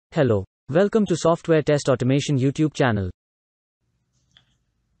Hello. Welcome to Software Test Automation YouTube channel.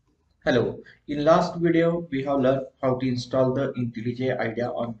 Hello. In last video, we have learned how to install the IntelliJ IDEA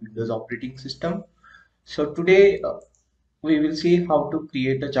on Windows operating system. So today we will see how to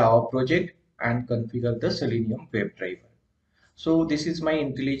create a Java project and configure the Selenium WebDriver. So this is my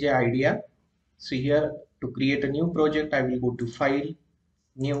IntelliJ IDEA. So here to create a new project, I will go to File,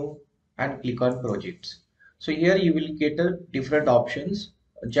 New and click on Projects. So here you will get different options,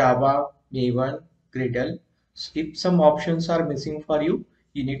 Java, Maven, Gradle. If some options are missing for you,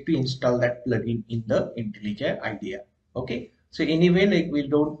 you need to install that plugin in the IntelliJ IDEA. Okay. So anyway, like we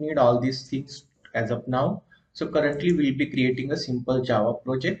don't need all these things as of now. So currently we'll be creating a simple Java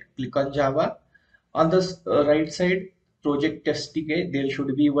project. Click on Java. On the right side, project SDK, there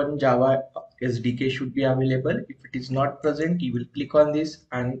should be one Java SDK should be available. If it is not present, you will click on this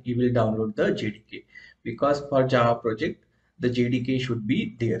and you will download the JDK, because for Java project the JDK should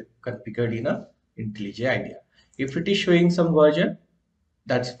be there configured in a IntelliJ IDEA. If it is showing some version,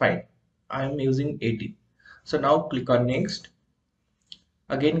 that's fine. I am using 18. So now click on next.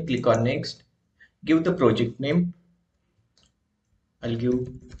 Again click on next. Give the project name. I'll give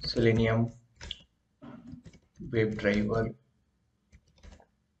Selenium WebDriver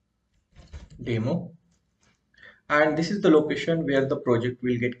demo, and this is the location where the project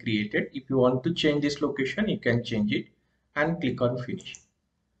will get created. If you want to change this location, you can change it and click on finish.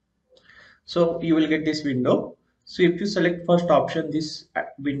 So you will get this window. So if you select first option, this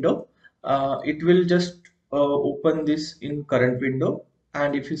window, it will just open this in current window,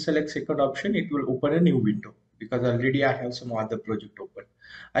 and if you select second option, it will open a new window, because already I have some other project open.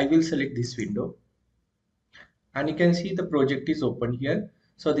 I will select this window and you can see the project is open here.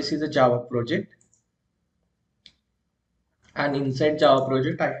 So this is a Java project, and inside Java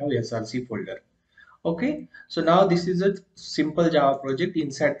project I have SRC folder. Okay, so now this is a simple Java project.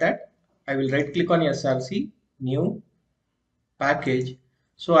 Inside that I will right click on SRC, new package.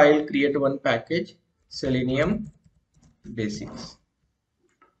 So I will create one package, Selenium basics.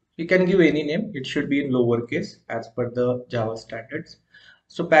 You can give any name, it should be in lowercase as per the Java standards.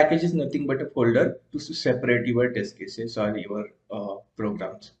 So package is nothing but a folder to separate your test cases or your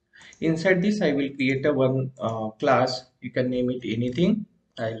programs. Inside this I will create a one class. You can name it anything.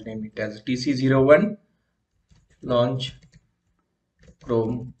 I'll name it as TC01 launch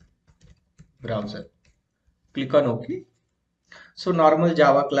Chrome browser. Click on OK. So normal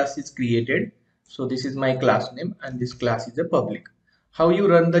Java class is created. So this is my class name and this class is a public. How you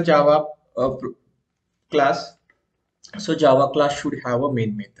run the Java class? So Java class should have a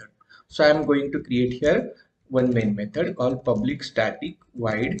main method. So I am going to create here one main method called public static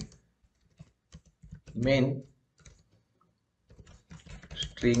void main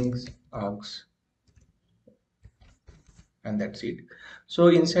strings args, and that's it. So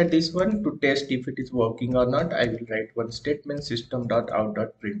inside this one, to test if it is working or not, I will write one statement,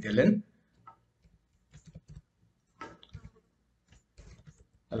 system.out.println.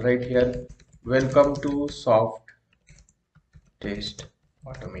 I'll write here, welcome to soft test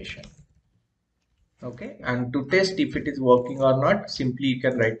automation. Okay, and to test if it is working or not, simply you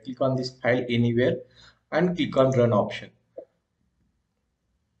can right click on this file anywhere and click on run option.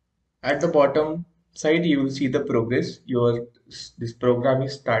 At the bottom side you will see the progress. This program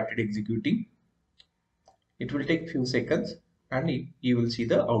is started executing. It will take few seconds and you will see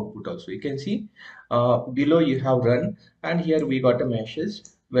the output also. You can see below you have run, and here we got a message,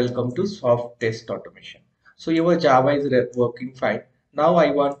 welcome to soft test automation. So your Java is working fine. Now I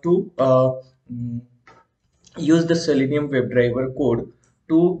want to use the Selenium WebDriver code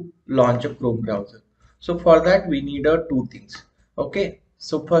to launch a Chrome browser. So for that we need two things. Okay,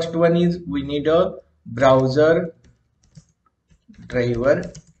 so first one is we need a browser driver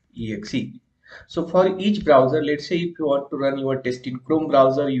exe. So for each browser, let's say if you want to run your test in Chrome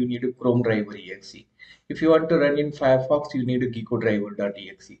browser, you need a Chrome driver exe. If you want to run in Firefox, you need a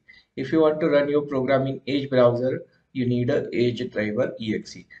geckodriver.exe. If you want to run your program in Edge browser, you need a Edge driver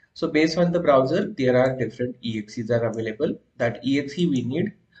exe. So based on the browser, there are different exes are available. That exe we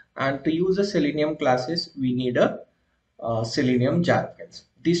need, and to use the Selenium classes, we need a Selenium jar files.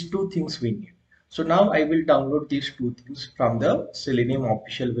 These two things we need. So now I will download these two things from the Selenium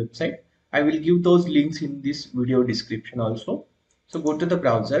official website. I will give those links in this video description also. So go to the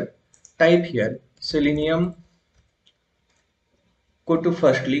browser, type here Selenium, go to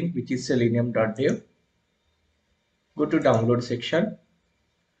first link, which is selenium.dev, go to download section.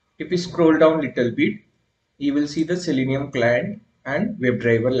 If you scroll down little bit, you will see the Selenium client and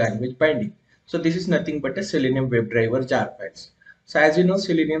WebDriver language binding. So this is nothing but a Selenium WebDriver jar files. So as you know,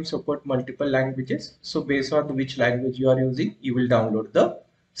 Selenium support multiple languages. So based on which language you are using, you will download the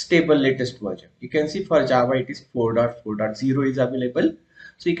stable latest version. You can see for Java it is 4.4.0 is available.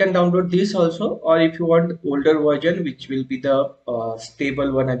 So you can download this also, or if you want older version which will be the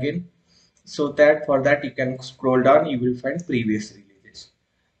stable one again, so that for that you can scroll down, you will find previous releases.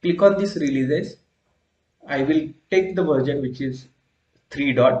 Click on this releases. I will take the version which is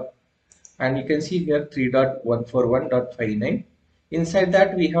 3. And you can see here 3.141.59. Inside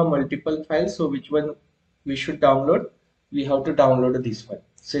that we have multiple files, so which one we should download? We have to download this one,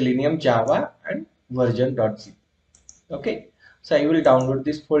 Selenium Java and version.zip. Okay, so I will download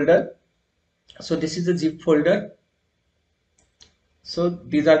this folder. So this is a zip folder. So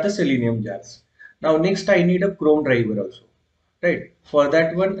these are the Selenium jars. Now next I need a Chrome driver also, right? For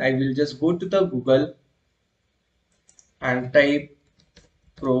that one I will just go to the Google and type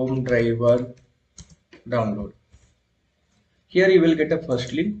Chrome driver download. Here you will get a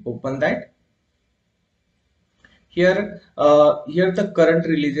first link. Open that. Here the current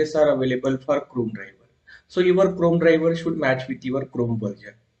releases are available for Chrome driver. So your Chrome driver should match with your Chrome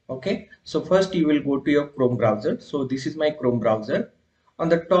version. Okay, so first you will go to your Chrome browser. So this is my Chrome browser. On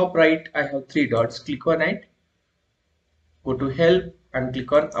the top right I have 3 dots. Click on it, go to help and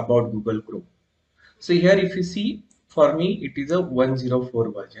click on about Google Chrome. So here if you see, for me it is a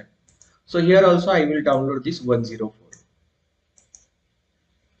 104 version. So here also I will download this 104.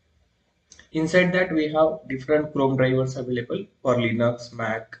 Inside that we have different Chrome drivers available for Linux,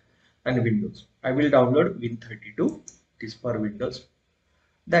 Mac and Windows. I will download Win32. It is for Windows.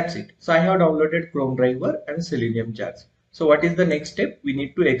 That's it. So I have downloaded Chrome driver and Selenium jars. So what is the next step? We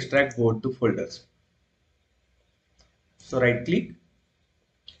need to extract both the folders. So right click,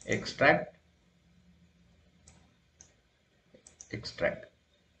 extract, extract.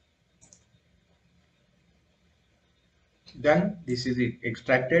 Then this is it,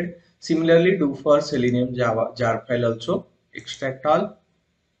 extracted. Similarly do for Selenium Java jar file also. Extract all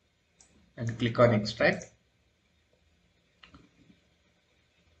and click on extract.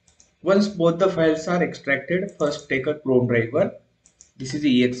 Once both the files are extracted, first take a Chrome driver. This is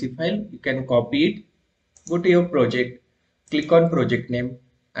the exe file. You can copy it. Go to your project, click on project name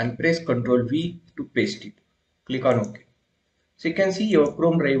and press Ctrl V to paste it. Click on OK. So you can see your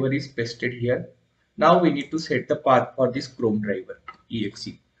Chrome driver is pasted here. Now we need to set the path for this Chrome driver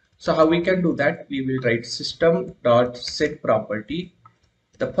exe. So how we can do that? We will write system.setProperty.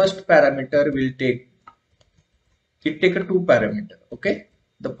 The first parameter will take a 2 parameter. Okay.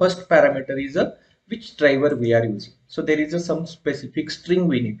 The first parameter is which driver we are using. So there is some specific string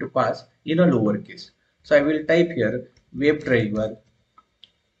we need to pass in a lowercase. So I will type here WebDriver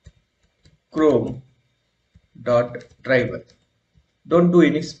Chrome dot driver. Don't do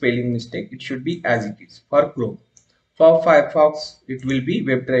any spelling mistake. It should be as it is for Chrome. For Firefox, it will be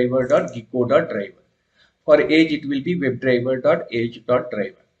WebDriver.gecko.driver. For Edge, it will be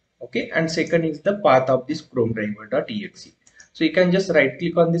WebDriver.edge.driver. Okay, and second is the path of this Chrome driver.exe. So you can just right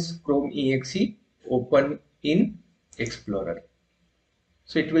click on this Chrome exe, open in Explorer.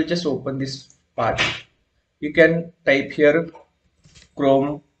 So it will just open this path. You can type here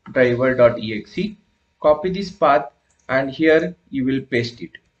Chrome driver.exe, copy this path and here you will paste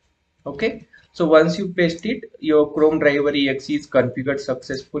it. Okay, so once you paste it, your Chrome driver exe is configured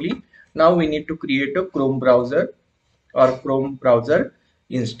successfully. Now we need to create a Chrome browser or Chrome browser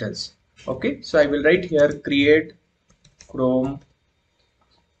instance. Okay, so I will write here create Chrome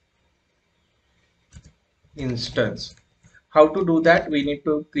instance. How to do that? We need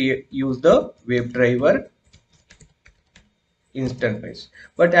to use the WebDriver instance.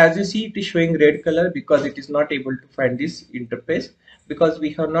 But as you see, it is showing red color because it is not able to find this interface because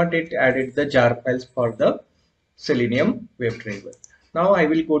we have not yet added the jar files for the Selenium WebDriver. Now I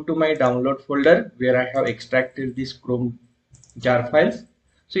will go to my download folder where I have extracted this Chrome jar files.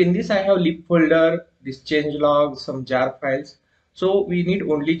 So in this I have lib folder, this changelog, some jar files. So we need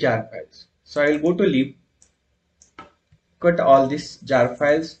only jar files. So I will go to lib, cut all these jar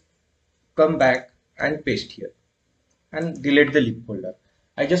files, come back and paste here and delete the lib folder.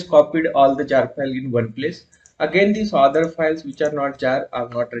 I just copied all the jar file in one place. Again, these other files which are not jar are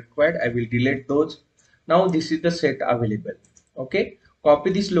not required. I will delete those. Now this is the set available. Okay,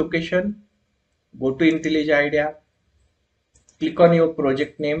 copy this location, go to IntelliJ IDEA, click on your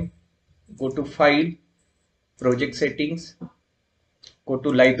project name, go to file, project settings, go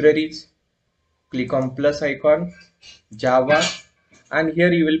to libraries, click on plus icon, Java, and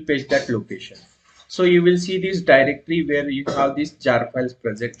here you will paste that location. So you will see this directory where you have these jar files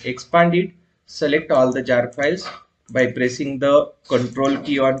present. Expand it, select all the jar files by pressing the Control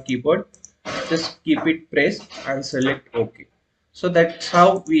key on keyboard. Just keep it pressed and select OK. So that's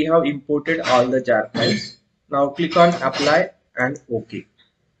how we have imported all the jar files. Now click on apply and OK.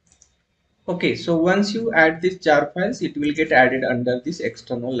 Okay, so once you add this jar files, it will get added under this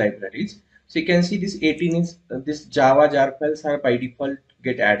external libraries. So you can see this 18 is this Java jar files are by default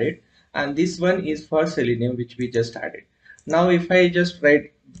get added, and this one is for Selenium, which we just added. Now if I just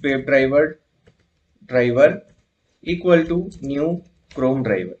write WebDriver equal to new Chrome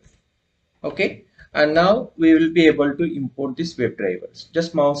driver, okay, and now we will be able to import this WebDrivers.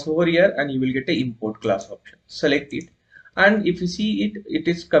 Just mouse over here and you will get a import class option. Select it, and if you see it, it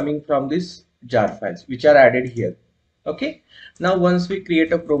is coming from this jar files which are added here. Okay, now once we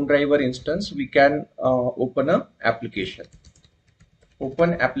create a Chrome driver instance, we can open a application.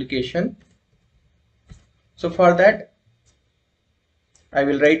 Open application. So for that, I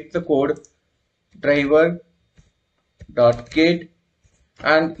will write the code driver.get,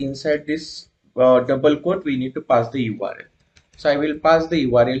 and inside this double quote we need to pass the URL. So I will pass the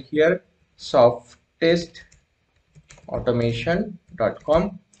URL here,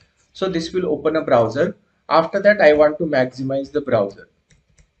 testautomation.com. So this will open a browser. After that, I want to maximize the browser.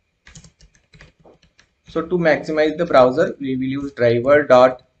 So to maximize the browser, we will use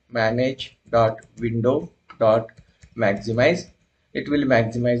driver.manage.window.maximize. It will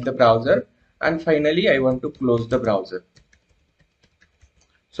maximize the browser, and finally I want to close the browser.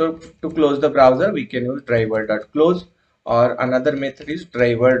 So to close the browser, we can use driver.close, or another method is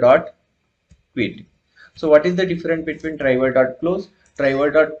driver.quit. So what is the difference between driver.close?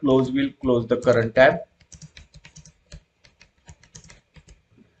 Driver.close will close the current tab,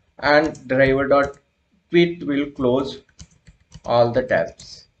 and driver.quit will close all the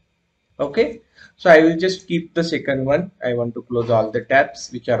tabs. Okay, so I will just keep the second one. I want to close all the tabs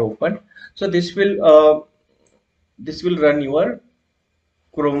which are open. So this will run your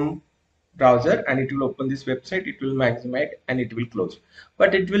Chrome browser, and it will open this website, it will maximize, and it will close,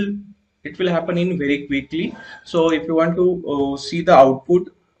 but it will happen in very quickly. So if you want to see the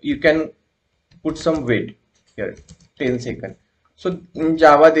output, you can put some wait here, 10 seconds. So in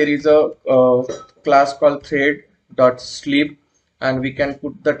Java there is a class called thread.sleep, and we can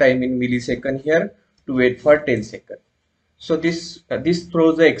put the time in millisecond here to wait for 10 seconds. So this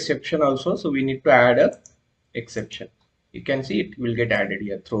throws the exception also, so we need to add a exception. You can see it will get added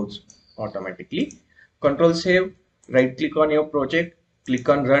here, throws automatically. Control save, right click on your project, click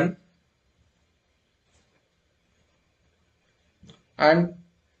on run, and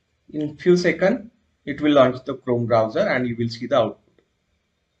in few seconds it will launch the Chrome browser and you will see the output.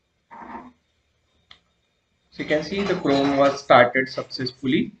 So you can see the Chrome was started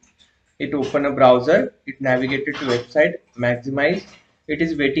successfully. It opened a browser, it navigated to website, maximize, it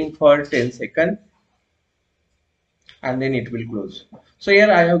is waiting for 10 seconds, and then it will close. So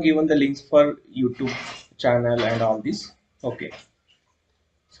here I have given the links for YouTube channel and all this. Okay,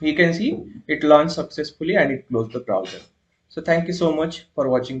 so you can see it launched successfully and it closed the browser. So thank you so much for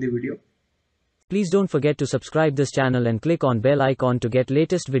watching the video. Please don't forget to subscribe this channel and click on bell icon to get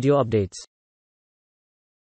latest video updates.